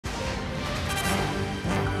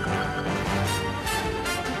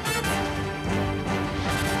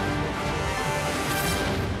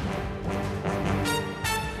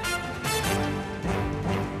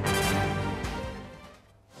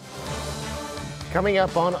Coming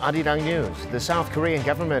up on Arirang News, the South Korean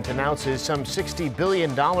government announces some $60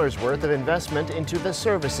 billion worth of investment into the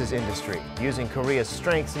services industry, using Korea's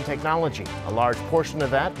strengths in technology. A large portion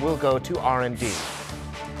of that will go to R&D.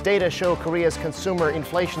 Data show Korea's consumer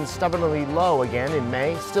inflation stubbornly low again in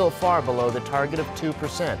May, still far below the target of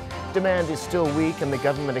 2%. Demand is still weak, and the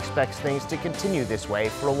government expects things to continue this way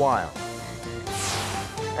for a while.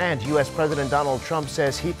 And U.S. President Donald Trump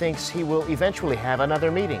says he thinks he will eventually have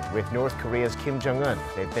another meeting with North Korea's Kim Jong-un.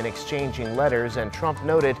 They've been exchanging letters, and Trump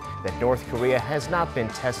noted that North Korea has not been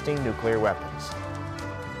testing nuclear weapons.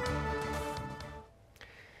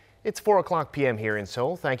 It's 4:00 p.m. here in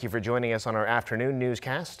Seoul. Thank you for joining us on our afternoon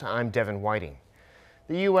newscast. I'm Devin Whiting.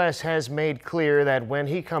 The U.S. has made clear that when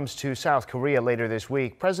he comes to South Korea later this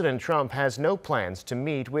week, President Trump has no plans to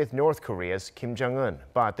meet with North Korea's Kim Jong-un.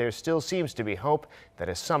 But there still seems to be hope that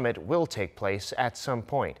a summit will take place at some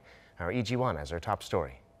point. Our Iji-won has our top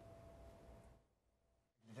story.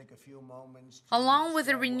 Along with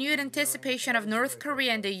the renewed anticipation of North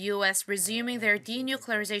Korea and the U.S. resuming their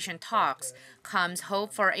denuclearization talks, comes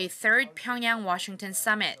hope for a third Pyongyang-Washington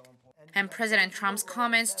summit. And President Trump's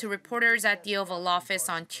comments to reporters at the Oval Office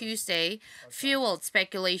on Tuesday fueled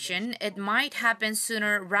speculation it might happen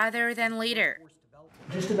sooner rather than later.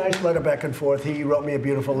 Just a nice letter back and forth. He wrote me a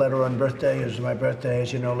beautiful letter on birthday. It was my birthday,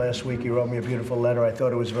 as you know, last week. He wrote me a beautiful letter. I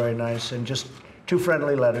thought it was very nice, and just two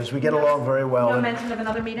friendly letters. We get along very well. No mention of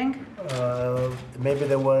another meeting? Maybe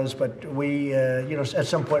there was, but we, at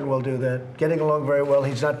some point we'll do that. Getting along very well.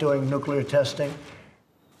 He's not doing nuclear testing.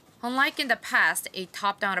 Unlike in the past, a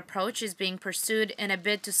top-down approach is being pursued in a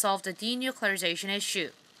bid to solve the denuclearization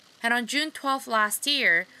issue. And on June 12th last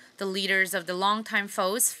year, the leaders of the longtime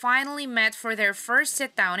foes finally met for their first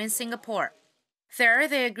sit-down in Singapore. There,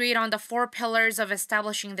 they agreed on the 4 pillars of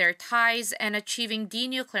establishing their ties and achieving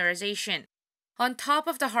denuclearization. On top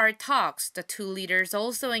of the hard talks, the two leaders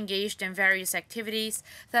also engaged in various activities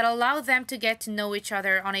that allowed them to get to know each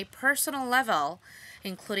other on a personal level,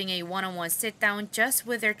 including a one-on-one sit-down just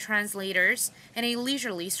with their translators and a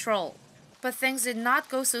leisurely stroll. But things did not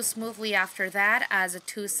go so smoothly after that, as the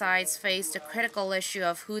two sides faced the critical issue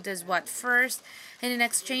of who does what first and in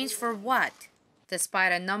exchange for what.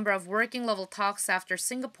 Despite a number of working-level talks after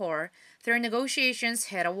Singapore, their negotiations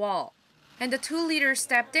hit a wall. And the two leaders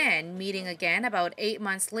stepped in, meeting again about 8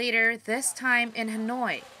 months later, this time in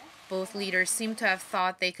Hanoi. Both leaders seem to have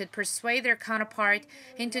thought they could persuade their counterpart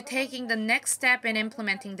into taking the next step in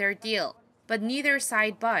implementing their deal, but neither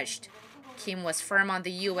side budged. Kim was firm on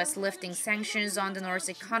the U.S. lifting sanctions on the North's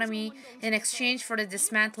economy in exchange for the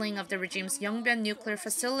dismantling of the regime's Yongbyon nuclear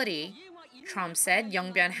facility. Trump said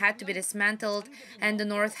Yongbyon had to be dismantled and the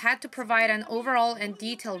North had to provide an overall and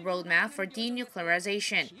detailed roadmap for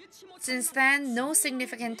denuclearization. Since then, no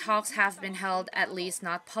significant talks have been held, at least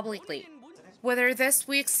not publicly. Whether this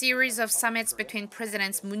week's series of summits between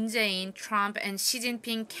Presidents Moon Jae-in, Trump, and Xi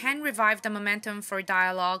Jinping can revive the momentum for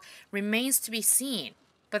dialogue remains to be seen.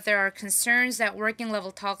 But there are concerns that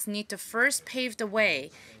working-level talks need to first pave the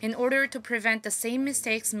way in order to prevent the same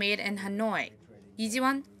mistakes made in Hanoi.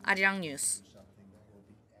 Iji-won, Arirang News.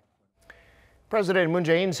 President Moon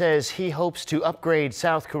Jae-in says he hopes to upgrade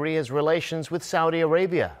South Korea's relations with Saudi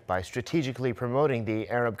Arabia by strategically promoting the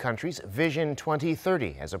Arab country's Vision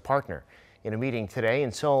 2030 as a partner. In a meeting today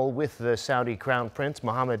in Seoul with the Saudi Crown Prince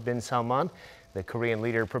Mohammed bin Salman, the Korean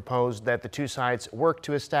leader proposed that the two sides work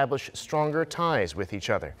to establish stronger ties with each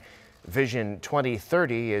other. Vision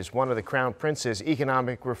 2030 is one of the Crown Prince's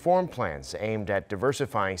economic reform plans aimed at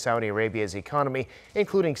diversifying Saudi Arabia's economy,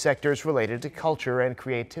 including sectors related to culture and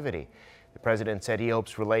creativity. The president said he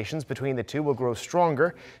hopes relations between the two will grow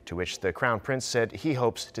stronger, to which the Crown Prince said he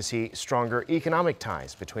hopes to see stronger economic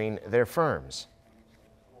ties between their firms.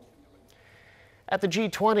 At the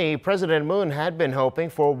G20, President Moon had been hoping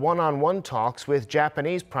for one-on-one talks with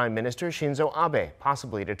Japanese Prime Minister Shinzo Abe,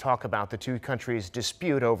 possibly to talk about the two countries'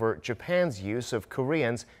 dispute over Japan's use of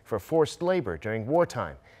Koreans for forced labor during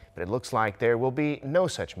wartime. But it looks like there will be no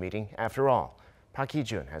such meeting after all. Park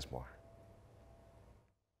Hee-jun has more.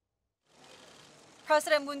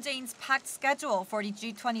 President Moon Jae-in's packed schedule for the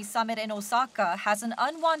G20 Summit in Osaka has an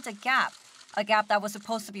unwanted gap. A gap that was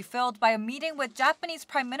supposed to be filled by a meeting with Japanese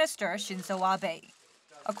Prime Minister Shinzo Abe.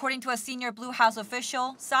 According to a senior Blue House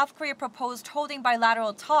official, South Korea proposed holding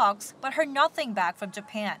bilateral talks but heard nothing back from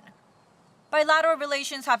Japan. Bilateral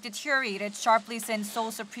relations have deteriorated sharply since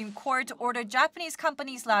Seoul Supreme Court ordered Japanese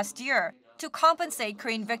companies last year to compensate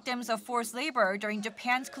Korean victims of forced labor during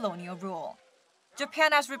Japan's colonial rule.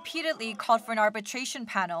 Japan has repeatedly called for an arbitration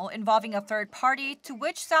panel involving a third party, to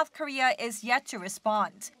which South Korea is yet to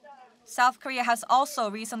respond. South Korea has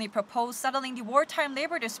also recently proposed settling the wartime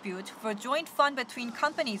labor dispute for a joint fund between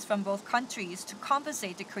companies from both countries to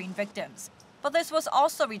compensate the Korean victims. But this was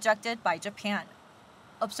also rejected by Japan.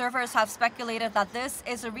 Observers have speculated that this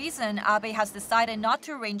is a reason Abe has decided not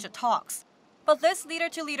to arrange the talks. But this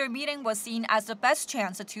leader-to-leader meeting was seen as the best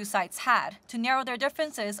chance the two sides had to narrow their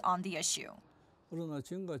differences on the issue.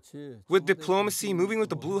 With diplomacy moving with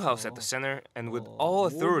the Blue House at the center and with all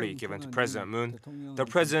authority given to President Moon, the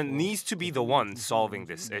president needs to be the one solving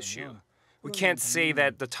this issue. We can't say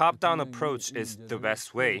that the top-down approach is the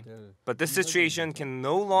best way, but this situation can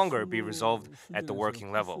no longer be resolved at the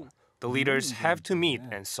working level. The leaders have to meet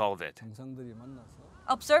and solve it.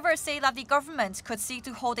 Observers say that the government could seek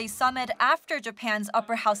to hold a summit after Japan's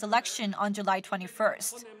upper house election on July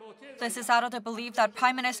 21st. This is out of the belief that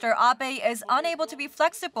Prime Minister Abe is unable to be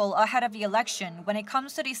flexible ahead of the election when it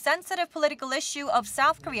comes to the sensitive political issue of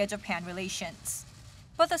South Korea-Japan relations.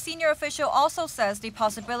 But the senior official also says the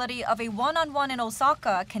possibility of a one-on-one in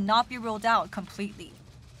Osaka cannot be ruled out completely.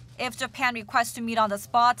 If Japan requests to meet on the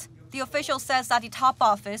spot, the official says that the top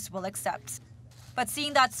office will accept. But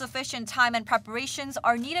seeing that sufficient time and preparations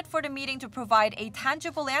are needed for the meeting to provide a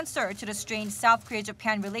tangible answer to the strained South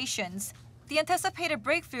Korea-Japan relations, the anticipated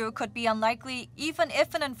breakthrough could be unlikely even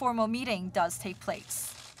if an informal meeting does take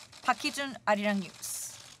place. Park Hee-jun, Arirang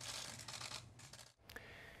News.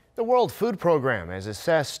 The World Food Program has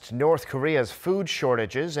assessed North Korea's food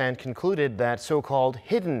shortages and concluded that so-called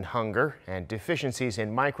hidden hunger and deficiencies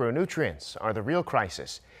in micronutrients are the real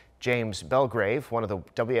crisis. James Belgrave, one of the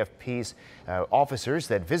WFP's officers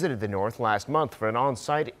that visited the North last month for an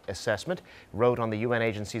on-site assessment, wrote on the UN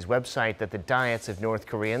agency's website that the diets of North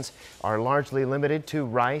Koreans are largely limited to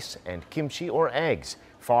rice and kimchi or eggs,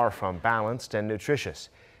 far from balanced and nutritious.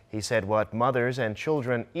 He said what mothers and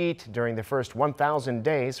children eat during the first 1,000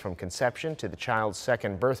 days from conception to the child's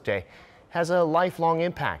second birthday has a lifelong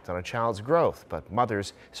impact on a child's growth, but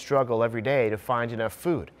mothers struggle every day to find enough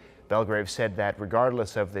food. Belgrave said that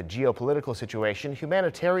regardless of the geopolitical situation,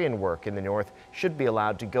 humanitarian work in the North should be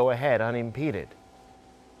allowed to go ahead unimpeded.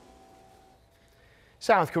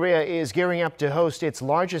 South Korea is gearing up to host its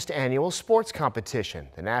largest annual sports competition,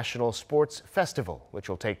 the National Sports Festival, which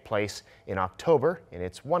will take place in October in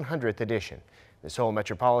its 100th edition. The Seoul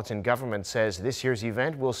Metropolitan Government says this year's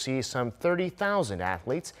event will see some 30,000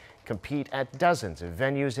 athletes compete at dozens of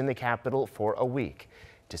venues in the capital for a week.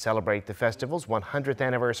 To celebrate the festival's 100th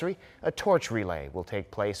anniversary, a torch relay will take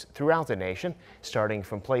place throughout the nation, starting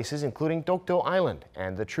from places including Dokdo Island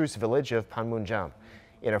and the Truce village of Panmunjom.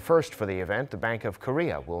 In a first for the event, the Bank of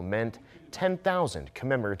Korea will mint 10,000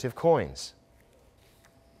 commemorative coins.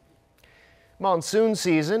 Monsoon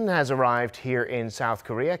season has arrived here in South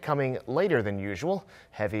Korea, coming later than usual.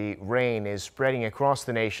 Heavy rain is spreading across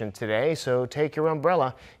the nation today, so take your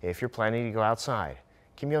umbrella if you're planning to go outside.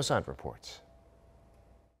 Kim Yo-sun reports.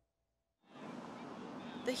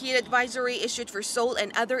 The heat advisory issued for Seoul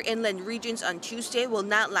and other inland regions on Tuesday will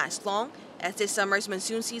not last long, as this summer's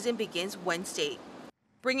monsoon season begins Wednesday.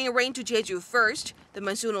 Bringing rain to Jeju first, the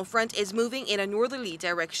monsoonal front is moving in a northerly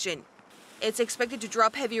direction. It's expected to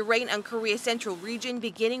drop heavy rain on Korea's central region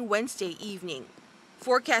beginning Wednesday evening.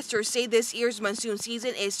 Forecasters say this year's monsoon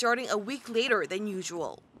season is starting a week later than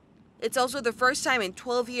usual. It's also the first time in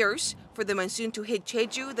 12 years for the monsoon to hit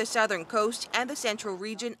Jeju, the southern coast, and the central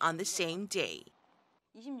region on the same day.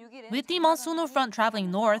 With the monsoonal front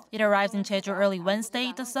traveling north, it arrives in Jeju early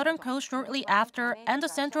Wednesday, the southern coast shortly after, and the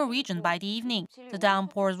central region by the evening. The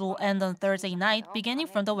downpours will end on Thursday night, beginning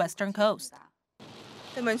from the western coast.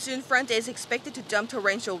 The monsoon front is expected to dump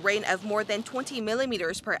torrential rain of more than 20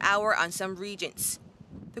 millimeters per hour on some regions.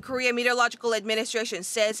 The Korea Meteorological Administration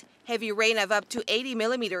says heavy rain of up to 80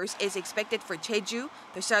 millimeters is expected for Jeju,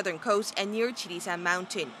 the southern coast, and near Chirisan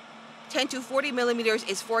Mountain. 10 to 40 millimeters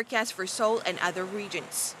is forecast for Seoul and other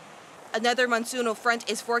regions. Another monsoonal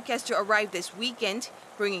front is forecast to arrive this weekend,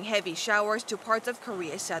 bringing heavy showers to parts of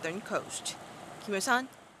Korea's southern coast. Kim Yo-sun,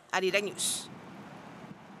 Arirang News.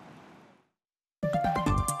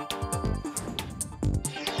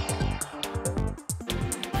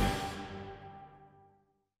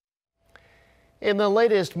 In the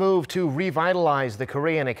latest move to revitalize the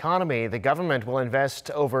Korean economy, the government will invest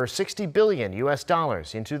over $60 billion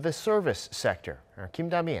into the service sector. Our Kim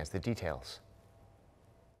Da-mi has the details.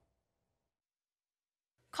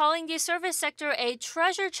 Calling the service sector a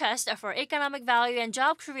treasure chest for economic value and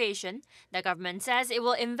job creation, the government says it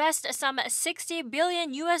will invest some $60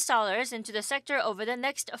 billion into the sector over the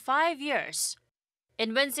next 5 years.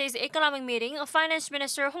 In Wednesday's economic meeting, Finance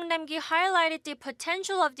Minister Hong Nam-ki highlighted the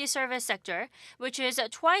potential of the service sector, which is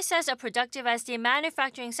twice as productive as the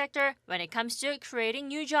manufacturing sector when it comes to creating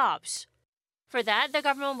new jobs. For that, the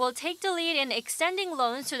government will take the lead in extending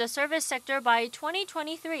loans to the service sector by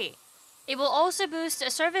 2023. It will also boost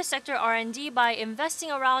service sector R&D by investing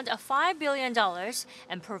around $5 billion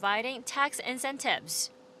and providing tax incentives.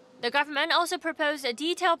 The government also proposed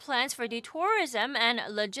detailed plans for the tourism and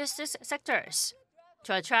logistics sectors.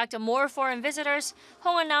 To attract more foreign visitors,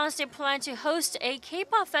 Hong announced a plan to host a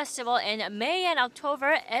K-pop festival in May and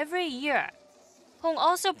October every year. Hong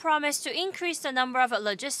also promised to increase the number of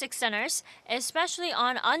logistics centers, especially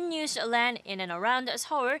on unused land in and around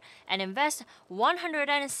Seoul, and invest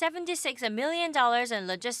 $176 million in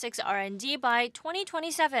logistics R&D by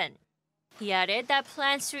 2027. He added that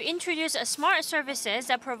plans to introduce smart services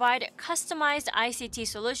that provide customized ICT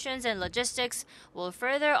solutions and logistics will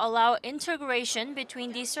further allow integration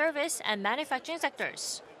between the service and manufacturing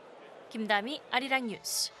sectors. Kim Dami, Arirang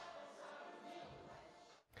News.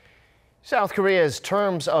 South Korea's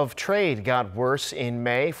terms of trade got worse in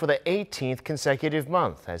May for the 18th consecutive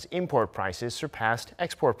month as import prices surpassed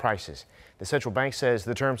export prices. The central bank says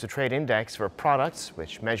the terms of trade index for products,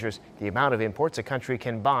 which measures the amount of imports a country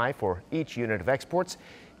can buy for each unit of exports,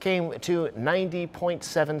 came to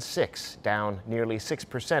 90.76, down nearly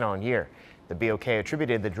 6% on year. The BOK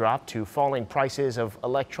attributed the drop to falling prices of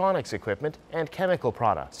electronics equipment and chemical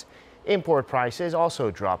products. Import prices also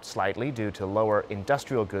dropped slightly due to lower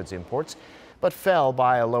industrial goods imports, but fell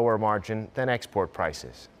by a lower margin than export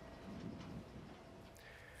prices.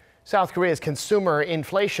 South Korea's consumer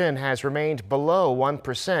inflation has remained below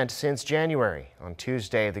 1% since January. On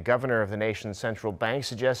Tuesday, the governor of the nation's central bank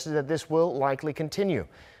suggested that this will likely continue.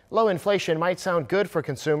 Low inflation might sound good for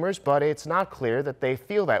consumers, but it's not clear that they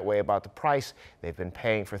feel that way about the price they've been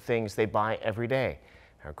paying for things they buy every day.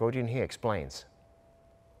 Our Go Jun-hee explains.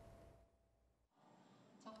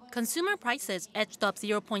 Consumer prices edged up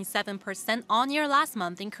 0.7% on-year last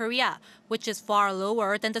month in Korea, which is far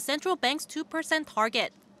lower than the central bank's 2%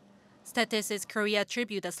 target. Statistics Korea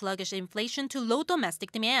attribute the sluggish inflation to low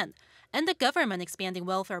domestic demand and the government expanding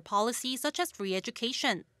welfare policies such as free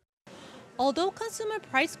education. Although consumer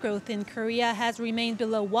price growth in Korea has remained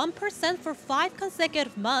below 1% for 5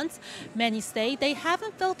 consecutive months, many say they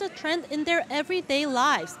haven't felt a trend in their everyday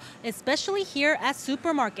lives, especially here at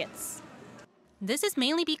supermarkets. This is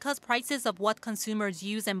mainly because prices of what consumers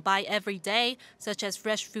use and buy every day, such as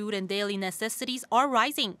fresh food and daily necessities, are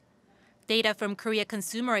rising. Data from Korea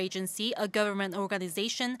Consumer Agency, a government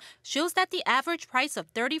organization, shows that the average price of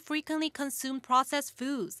 30 frequently consumed processed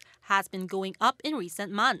foods has been going up in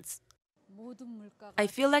recent months. I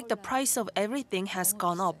feel like the price of everything has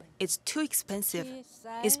gone up. It's too expensive,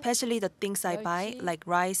 especially the things I buy, like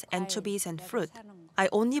rice, anchovies, and fruit. I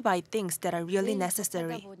only buy things that are really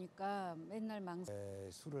necessary.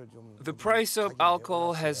 The price of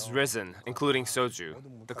alcohol has risen, including soju.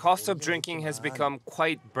 The cost of drinking has become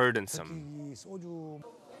quite burdensome.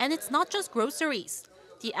 And it's not just groceries.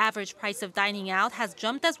 The average price of dining out has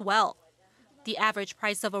jumped as well. The average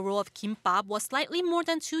price of a roll of kimbap was slightly more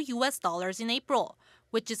than $2 in April,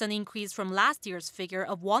 which is an increase from last year's figure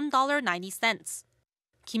of $1.90.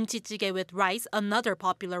 Kimchi jjigae with rice, another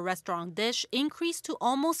popular restaurant dish, increased to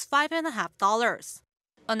almost $5.50.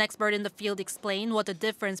 An expert in the field explained what the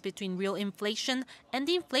difference between real inflation and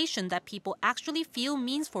the inflation that people actually feel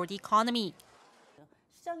means for the economy.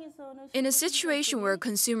 In a situation where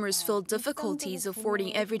consumers feel difficulties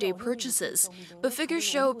affording everyday purchases, but figures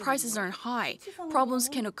show prices aren't high, problems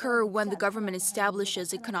can occur when the government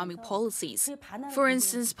establishes economic policies. For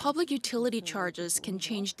instance, public utility charges can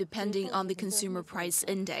change depending on the consumer price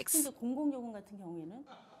index.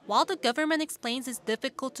 While the government explains it's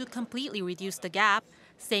difficult to completely reduce the gap,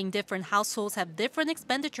 saying different households have different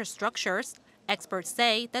expenditure structures, experts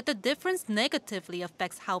say that the difference negatively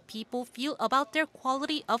affects how people feel about their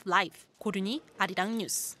quality of life. Go Jun-hee, Arirang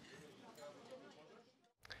News.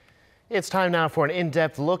 It's time now for an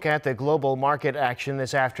in-depth look at the global market action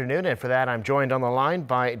this afternoon. And for that, I'm joined on the line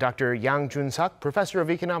by Dr. Yang Jun-sak, professor of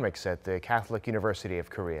economics at the Catholic University of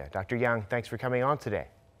Korea. Dr. Yang, thanks for coming on today.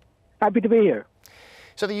 Happy to be here.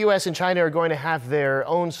 So the U.S. and China are going to have their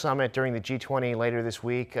own summit during the G20 later this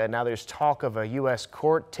week. Now there's talk of a U.S.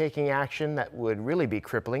 court taking action that would really be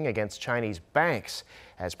crippling against Chinese banks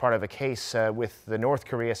as part of a case with the North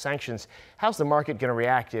Korea sanctions. How's the market going to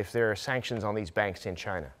react if there are sanctions on these banks in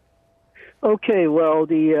China? Okay, well,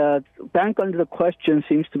 the bank under the question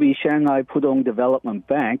seems to be Shanghai Pudong Development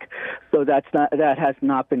Bank, so that has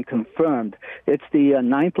not been confirmed. It's the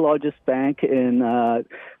ninth largest bank in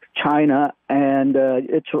China, and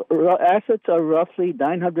its assets are roughly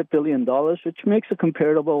 $900 billion, which makes it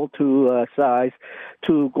comparable to size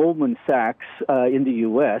to Goldman Sachs in the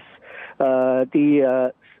U.S.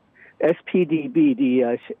 The SPDB,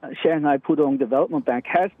 the Shanghai Pudong Development Bank,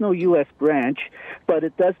 has no U.S. branch, but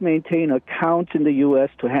it does maintain accounts in the U.S.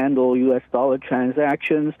 to handle U.S. dollar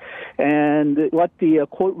transactions. And what the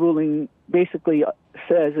court ruling basically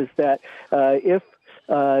says is that if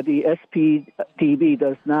the SPDB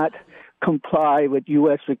does not comply with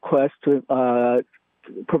U.S. requests to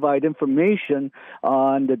provide information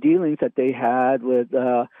on the dealings that they had with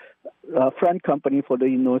a friend company for the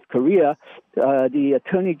North Korea, the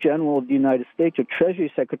Attorney General of the United States or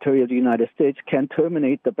Treasury Secretary of the United States can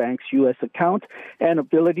terminate the bank's U.S. account and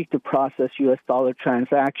ability to process U.S. dollar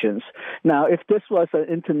transactions. Now, if this was an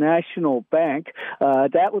international bank,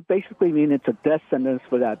 that would basically mean it's a death sentence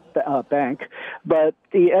for that bank. But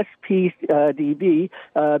the SPDB,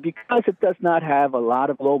 because it does not have a lot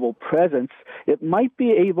of global presence, it might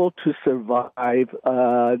be able to survive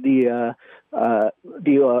the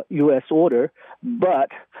U.S. order, but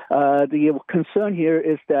the concern here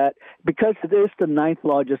is that because it is the ninth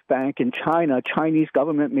largest bank in China, Chinese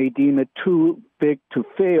government may deem it too big to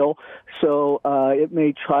fail, so it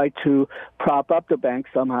may try to prop up the bank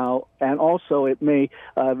somehow, and also it may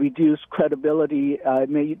reduce credibility, it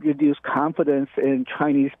may reduce confidence in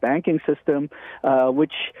Chinese banking system,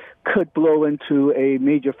 which could blow into a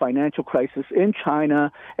major financial crisis in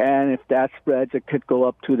China, and if that spreads, it could go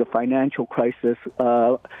up to the financial crisis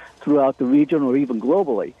throughout the region or even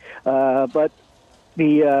globally. But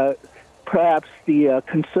perhaps the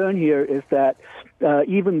concern here is that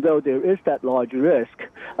even though there is that large risk,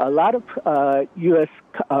 a lot of U.S.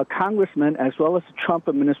 congressmen, as well as the Trump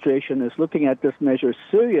administration, is looking at this measure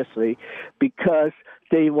seriously because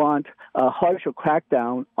they want a harsher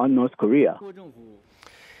crackdown on North Korea.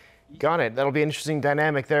 Got it. That'll be an interesting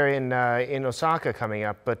dynamic there in Osaka coming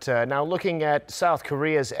up. But now looking at South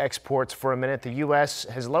Korea's exports for a minute, the U.S.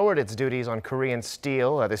 has lowered its duties on Korean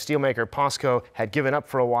steel. The steelmaker POSCO had given up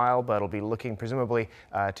for a while, but will be looking presumably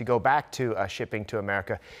to go back to shipping to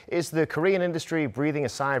America. Is the Korean industry breathing a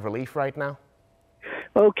sigh of relief right now?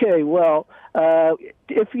 Okay, well,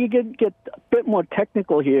 if you get a bit more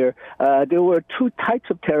technical here, there were two types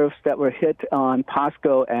of tariffs that were hit on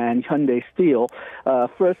POSCO and Hyundai Steel.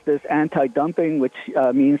 First is anti-dumping, which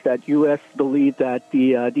means that U.S. believed that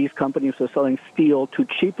these companies were selling steel too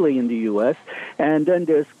cheaply in the U.S. And then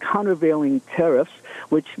there's countervailing tariffs,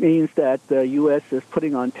 which means that the U.S. is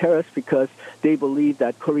putting on tariffs because they believe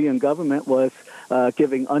that Korean government was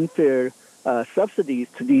giving unfair subsidies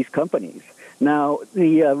to these companies. Now,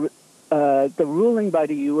 the ruling by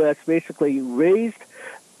the U.S. basically raised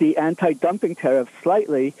the anti-dumping tariffs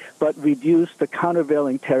slightly, but reduced the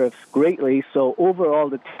countervailing tariffs greatly. So overall,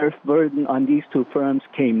 the tariff burden on these two firms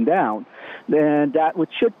came down. And that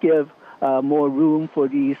should give more room for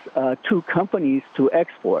these two companies to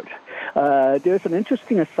export. There's an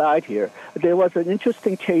interesting aside here. There was an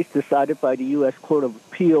interesting case decided by the U.S. Court of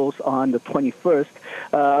Appeals on the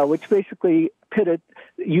 21st, which basically pitted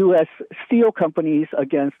U.S. steel companies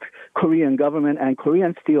against Korean government and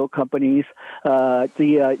Korean steel companies.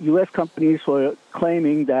 The U.S. companies were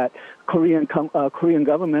claiming that Korean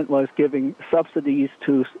government was giving subsidies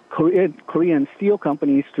to Korean steel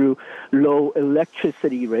companies through low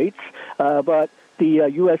electricity rates, but the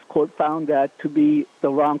U.S. court found that to be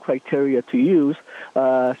the wrong criteria to use.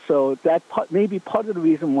 So that may be part of the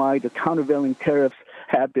reason why the countervailing tariffs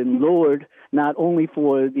have been lowered, not only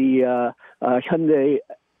for the Hyundai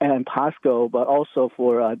and POSCO, but also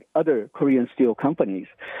for other Korean steel companies.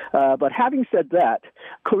 But having said that,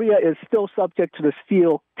 Korea is still subject to the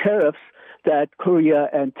steel tariffs that Korea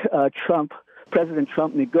and President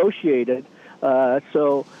Trump negotiated.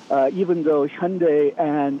 So even though Hyundai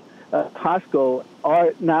and POSCO are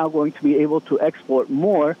now going to be able to export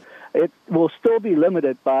more, it will still be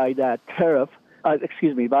limited by that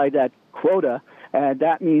by that quota, and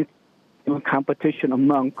that means competition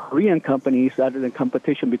among Korean companies rather than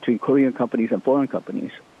competition between Korean companies and foreign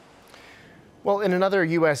companies. Well, in another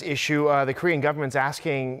U.S. issue, the Korean government's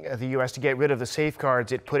asking the U.S. to get rid of the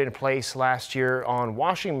safeguards it put in place last year on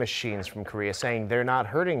washing machines from Korea, saying they're not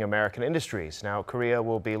hurting American industries. Now, Korea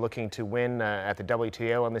will be looking to win at the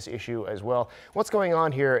WTO on this issue as well. What's going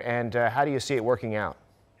on here, and how do you see it working out?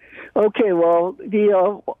 Okay, well,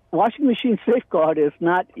 washing machine safeguard is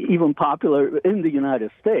not even popular in the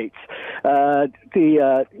United States.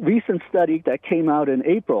 The recent study that came out in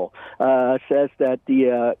April says that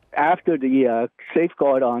after the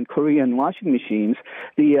safeguard on Korean washing machines,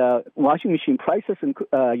 the washing machine prices in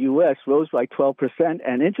U.S. rose by 12%,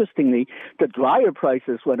 and interestingly, the dryer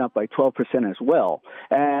prices went up by 12% as well.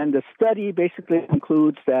 And the study basically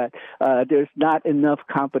concludes that there's not enough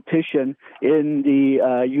competition in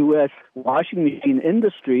the U.S. washing machine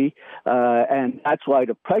industry, and that's why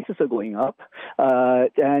the prices are going up.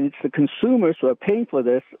 And it's the consumers who are paying for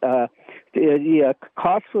this. The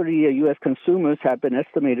cost for the U.S. consumers have been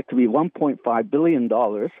estimated to be $1.5 billion,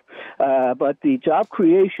 but the job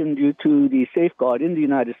creation due to the safeguard in the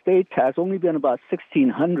United States has only been about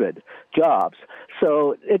 1,600 jobs.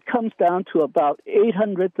 So it comes down to about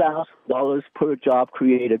 $800,000 per job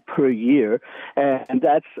created per year, and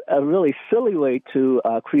that's a really silly way to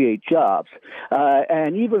create jobs.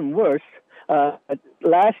 And even worse,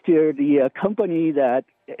 last year, the company that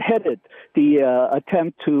headed the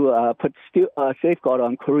attempt to put safeguard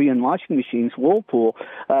on Korean washing machines, Whirlpool,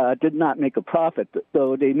 did not make a profit,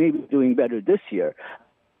 though they may be doing better this year.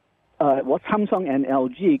 Samsung and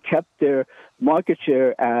LG kept their market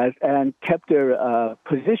share and kept their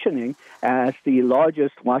positioning as the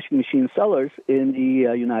largest washing machine sellers in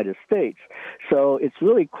the United States. So it's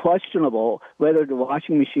really questionable whether the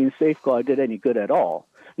washing machine safeguard did any good at all.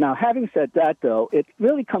 Now, having said that, though, it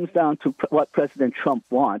really comes down to what President Trump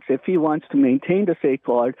wants. If he wants to maintain the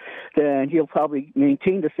safeguard, then he'll probably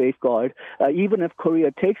maintain the safeguard. Even if Korea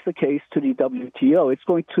takes the case to the WTO, it's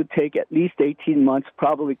going to take at least 18 months,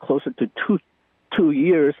 probably closer to two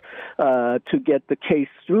years to get the case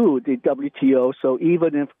through the WTO. So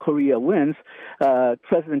even if Korea wins,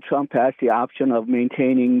 President Trump has the option of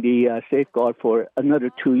maintaining the safeguard for another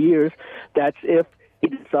 2 years. That's if he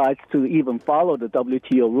decides to even follow the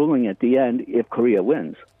WTO ruling at the end if Korea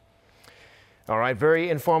wins. All right, very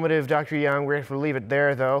informative, Dr. Young. We're going to leave it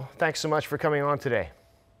there, though. Thanks so much for coming on today.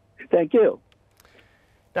 Thank you.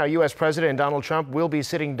 Now, U.S. President Donald Trump will be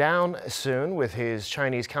sitting down soon with his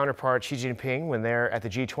Chinese counterpart Xi Jinping when they're at the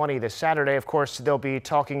G20 this Saturday. Of course, they'll be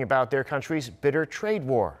talking about their country's bitter trade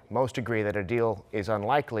war. Most agree that a deal is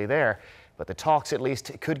unlikely there, but the talks at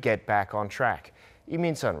least could get back on track. Lee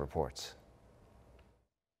Min-sun reports.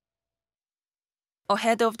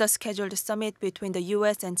 Ahead of the scheduled summit between the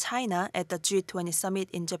U.S. and China at the G20 Summit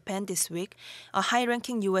in Japan this week, a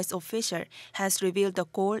high-ranking U.S. official has revealed the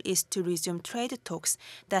goal is to resume trade talks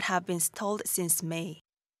that have been stalled since May.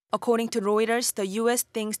 According to Reuters, the U.S.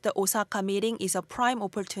 thinks the Osaka meeting is a prime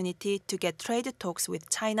opportunity to get trade talks with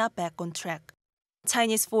China back on track.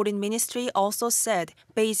 Chinese Foreign Ministry also said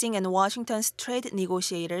Beijing and Washington's trade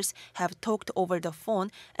negotiators have talked over the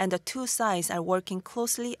phone and the two sides are working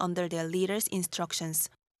closely under their leaders' instructions.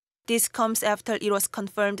 This comes after it was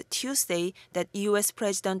confirmed Tuesday that U.S.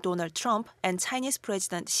 President Donald Trump and Chinese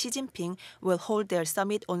President Xi Jinping will hold their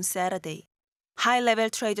summit on Saturday.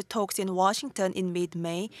 High-level trade talks in Washington in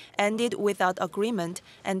mid-May ended without agreement,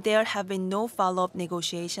 and there have been no follow-up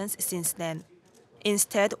negotiations since then.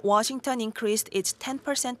 Instead, Washington increased its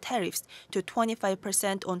 10% tariffs to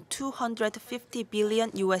 25% on $250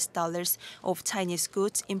 billion of Chinese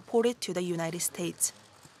goods imported to the United States.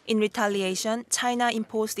 In retaliation, China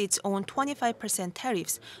imposed its own 25%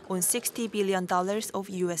 tariffs on $60 billion of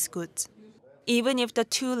U.S. goods. Even if the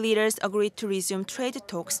two leaders agreed to resume trade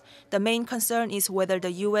talks, the main concern is whether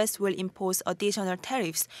the U.S. will impose additional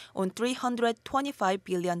tariffs on $325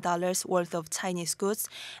 billion worth of Chinese goods,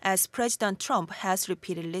 as President Trump has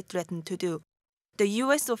repeatedly threatened to do. The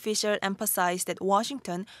U.S. official emphasized that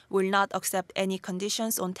Washington will not accept any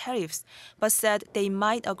conditions on tariffs, but said they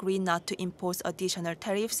might agree not to impose additional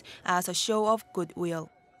tariffs as a show of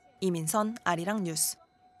goodwill. Lee Min-sun, Arirang News.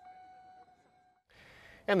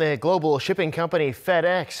 And the global shipping company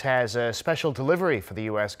FedEx has a special delivery for the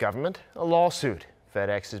U.S. government, a lawsuit.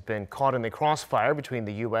 FedEx has been caught in the crossfire between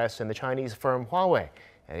the U.S. and the Chinese firm Huawei,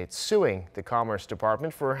 and it's suing the Commerce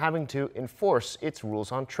Department for having to enforce its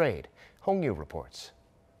rules on trade. Hong Yu reports.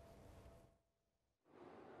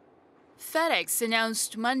 FedEx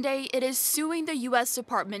announced Monday it is suing the U.S.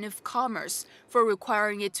 Department of Commerce for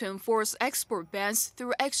requiring it to enforce export bans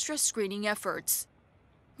through extra screening efforts.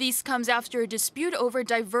 This comes after a dispute over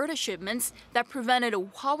diverted shipments that prevented a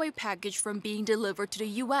Huawei package from being delivered to the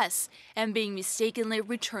U.S. and being mistakenly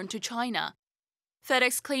returned to China.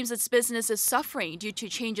 FedEx claims its business is suffering due to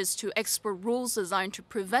changes to export rules designed to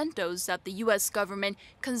prevent those that the U.S. government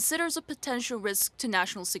considers a potential risk to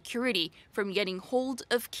national security from getting hold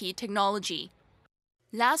of key technology.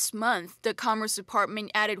 Last month, the Commerce Department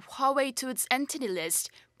added Huawei to its entity list,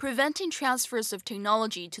 preventing transfers of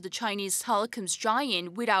technology to the Chinese telecoms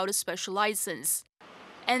giant without a special license.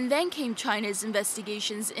 And then came China's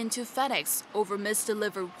investigations into FedEx over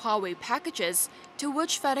misdelivered Huawei packages, to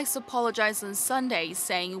which FedEx apologized on Sunday,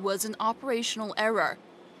 saying it was an operational error.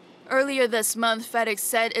 Earlier this month, FedEx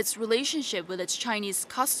said its relationship with its Chinese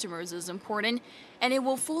customers is important, and it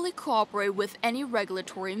will fully cooperate with any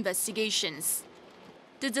regulatory investigations.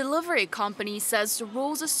 The delivery company says the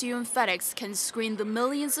rules assume FedEx can screen the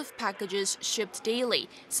millions of packages shipped daily,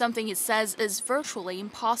 something it says is virtually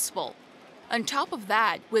impossible. On top of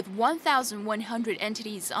that, with 1,100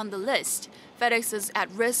 entities on the list, FedEx is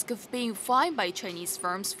at risk of being fined by Chinese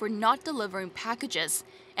firms for not delivering packages,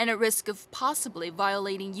 and at risk of possibly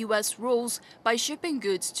violating U.S. rules by shipping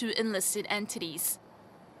goods to enlisted entities.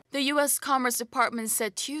 The U.S. Commerce Department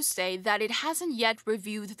said Tuesday that it hasn't yet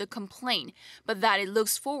reviewed the complaint, but that it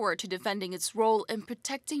looks forward to defending its role in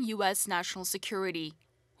protecting U.S. national security.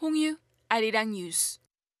 Hongyu, Arirang News.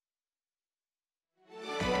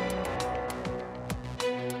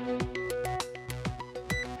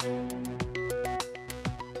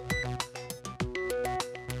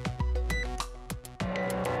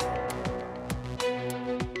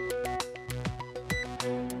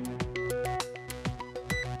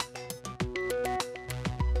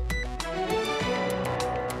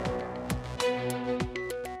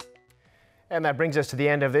 And that brings us to the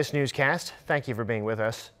end of this newscast. Thank you for being with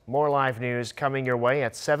us. More live news coming your way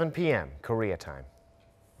at 7 p.m. Korea time.